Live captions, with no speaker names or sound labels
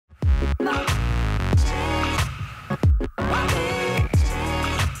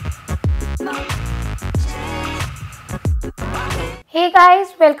Hey guys,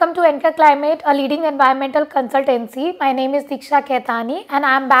 welcome to Enterclimate, a leading environmental consultancy. My name is Diksha Khetani and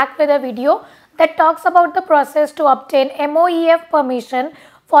I am back with a video that talks about the process to obtain MoEF permission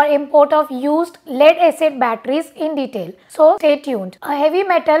for import of used lead acid batteries in detail. So stay tuned. A heavy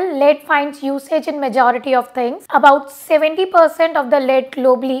metal, lead finds usage in majority of things. About 70% of the lead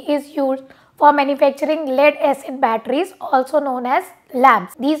globally is used for manufacturing lead acid batteries, also known as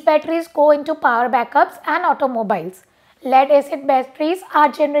ULABs. These batteries go into power backups and automobiles. Lead acid batteries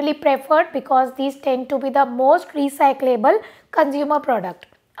are generally preferred because these tend to be the most recyclable consumer product.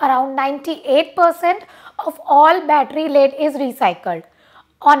 Around 98% of all battery lead is recycled.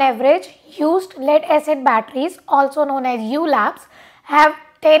 On average, used lead acid batteries, also known as ULABs, have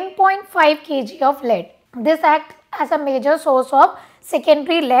 10.5 kg of lead. This acts as a major source of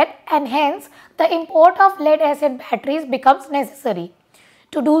secondary lead and hence the import of lead acid batteries becomes necessary.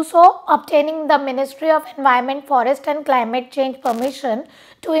 To do so, obtaining the Ministry of Environment, Forest and Climate Change permission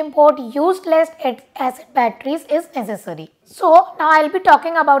to import used lead acid batteries is necessary. So, now I will be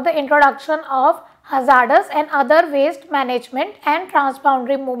talking about the introduction of Hazardous and Other Waste Management and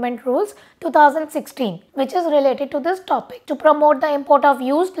Transboundary Movement Rules 2016, which is related to this topic. To promote the import of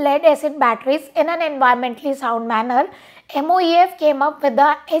used lead acid batteries in an environmentally sound manner, MoEF came up with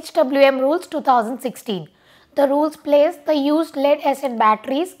the HWM Rules 2016. The rules place the used lead acid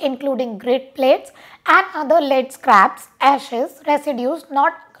batteries, including grid plates and other lead scraps, ashes, residues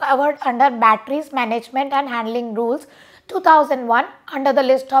not covered under Batteries Management and Handling Rules 2001 under the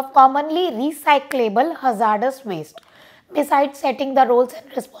list of commonly recyclable hazardous waste. Besides setting the roles and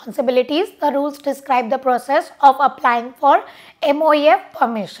responsibilities, the rules describe the process of applying for MoEF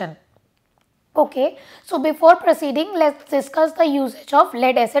permission. Okay, so before proceeding, let's discuss the usage of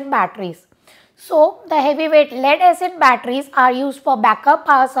lead acid batteries. So, the heavyweight lead acid batteries are used for backup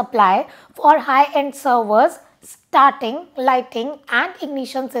power supply for high-end servers, starting, lighting and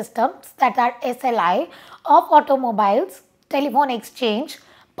ignition systems, that are SLI, of automobiles, telephone exchange,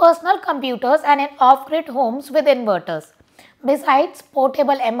 personal computers and in off-grid homes with inverters. Besides,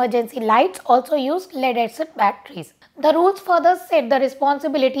 portable emergency lights also use lead acid batteries. The rules further set the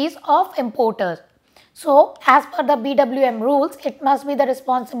responsibilities of importers. So, as per the BWM rules, it must be the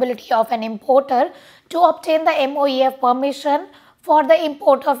responsibility of an importer to obtain the MoEF permission for the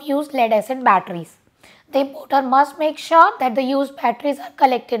import of used lead acid batteries. The importer must make sure that the used batteries are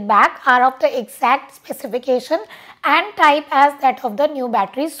collected back are of the exact specification and type as that of the new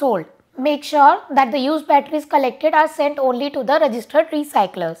batteries sold. Make sure that the used batteries collected are sent only to the registered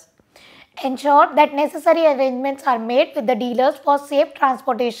recyclers. Ensure that necessary arrangements are made with the dealers for safe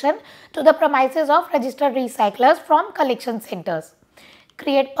transportation to the premises of registered recyclers from collection centers.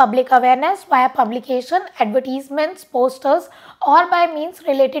 Create public awareness via publication, advertisements, posters or by means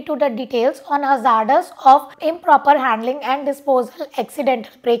related to the details on hazards of improper handling and disposal,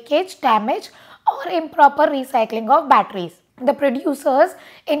 accidental breakage, damage or improper recycling of batteries. The producers,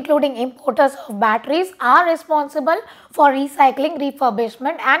 including importers of batteries, are responsible for recycling,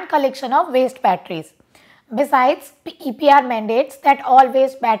 refurbishment and collection of waste batteries. Besides, EPR mandates that all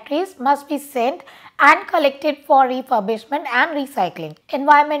waste batteries must be sent and collected for refurbishment and recycling.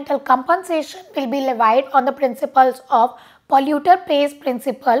 Environmental compensation will be levied on the principles of polluter pays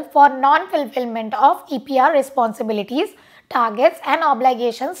principle for non-fulfillment of EPR responsibilities, targets and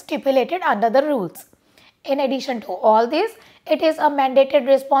obligations stipulated under the rules. In addition to all this, it is a mandated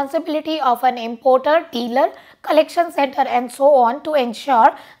responsibility of an importer, dealer, collection center and so on to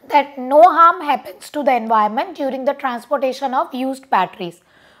ensure that no harm happens to the environment during the transportation of used batteries.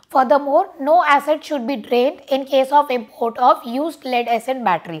 Furthermore, no acid should be drained in case of import of used lead acid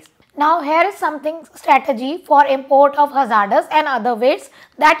batteries. Now, here is something strategy for import of hazardous and other wastes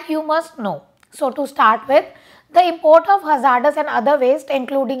that you must know. So, to start with, the import of hazardous and other waste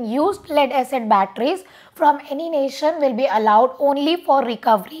including used lead acid batteries from any nation will be allowed only for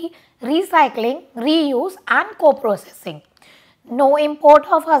recovery, recycling, reuse and co-processing. No import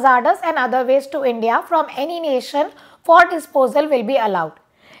of hazardous and other waste to India from any nation for disposal will be allowed.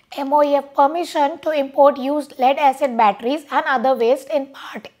 MoEF permission to import used lead acid batteries and other waste in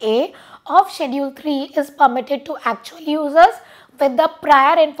Part A of Schedule 3 is permitted to actual users with the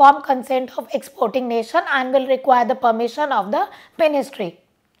prior informed consent of exporting nation and will require the permission of the ministry.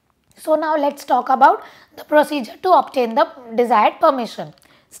 So, now let us talk about the procedure to obtain the desired permission.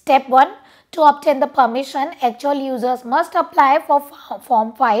 Step 1. To obtain the permission, actual users must apply for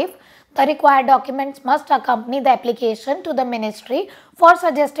Form 5. The required documents must accompany the application to the ministry for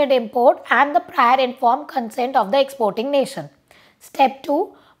suggested import and the prior informed consent of the exporting nation. Step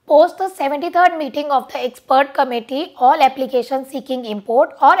 2. Post the 73rd meeting of the expert committee, all applications seeking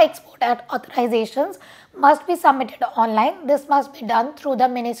import or export authorizations must be submitted online. This must be done through the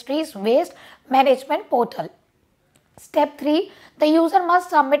Ministry's Waste Management portal. Step 3. The user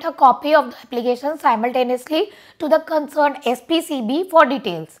must submit a copy of the application simultaneously to the concerned SPCB for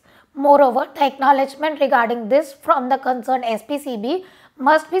details. Moreover, the acknowledgement regarding this from the concerned SPCB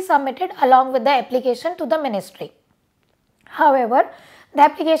must be submitted along with the application to the Ministry. However, the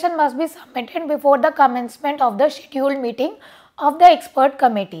application must be submitted before the commencement of the scheduled meeting of the expert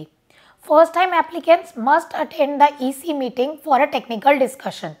committee. First time applicants must attend the EC meeting for a technical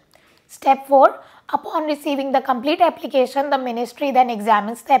discussion. Step 4. Upon receiving the complete application, the Ministry then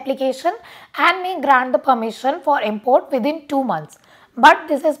examines the application and may grant the permission for import within 2 months. But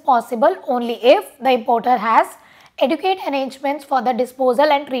this is possible only if the importer has adequate arrangements for the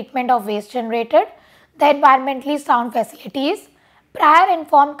disposal and treatment of waste generated, the environmentally sound facilities, prior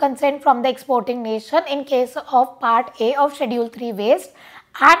informed consent from the exporting nation in case of Part A of Schedule 3 waste,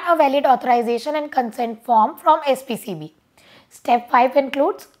 and a valid authorization and consent form from SPCB. Step 5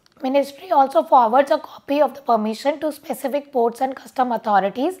 includes Ministry also forwards a copy of the permission to specific ports and custom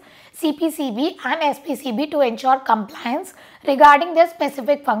authorities, CPCB and SPCB to ensure compliance regarding their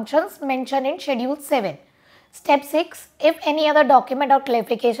specific functions mentioned in Schedule 7. Step 6. If any other document or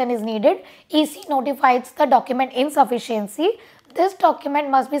clarification is needed, EC notifies the document insufficiency. This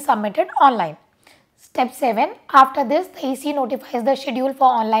document must be submitted online. Step 7. After this, the EC notifies the schedule for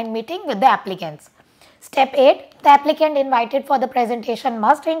online meeting with the applicants. Step 8. The applicant invited for the presentation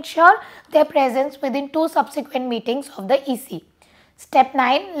must ensure their presence within 2 subsequent meetings of the EC. Step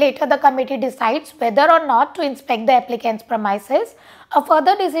 9. Later the committee decides whether or not to inspect the applicant's premises. A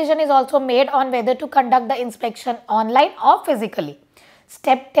further decision is also made on whether to conduct the inspection online or physically.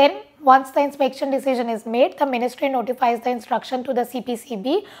 Step 10. Once the inspection decision is made, the Ministry notifies the instruction to the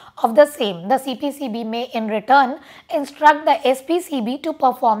CPCB of the same. The CPCB may in return instruct the SPCB to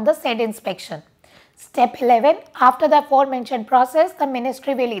perform the said inspection. Step 11. After the aforementioned process, the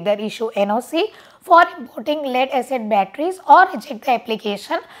Ministry will either issue NOC for importing lead acid batteries or reject the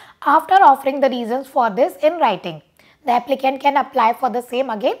application after offering the reasons for this in writing. The applicant can apply for the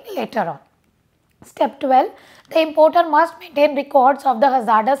same again later on. Step 12. The importer must maintain records of the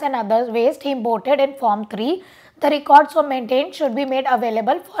hazardous and other waste he imported in Form 3. The records so maintained should be made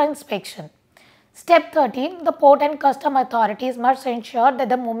available for inspection. Step 13. The port and custom authorities must ensure that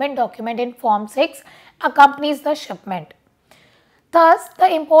the movement document in Form 6 accompanies the shipment. Thus,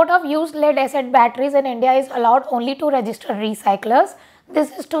 the import of used lead acid batteries in India is allowed only to registered recyclers.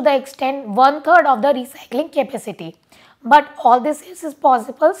 This is to the extent 1/3 of the recycling capacity. But all this is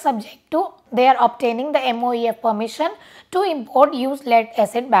possible subject to their obtaining the MoEF permission to import used lead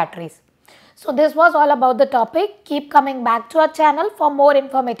acid batteries. So this was all about the topic. Keep coming back to our channel for more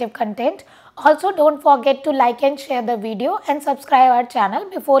informative content. Also, don't forget to like and share the video and subscribe our channel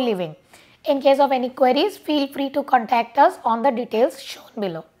before leaving. In case of any queries, feel free to contact us on the details shown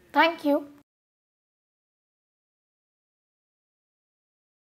below. Thank you.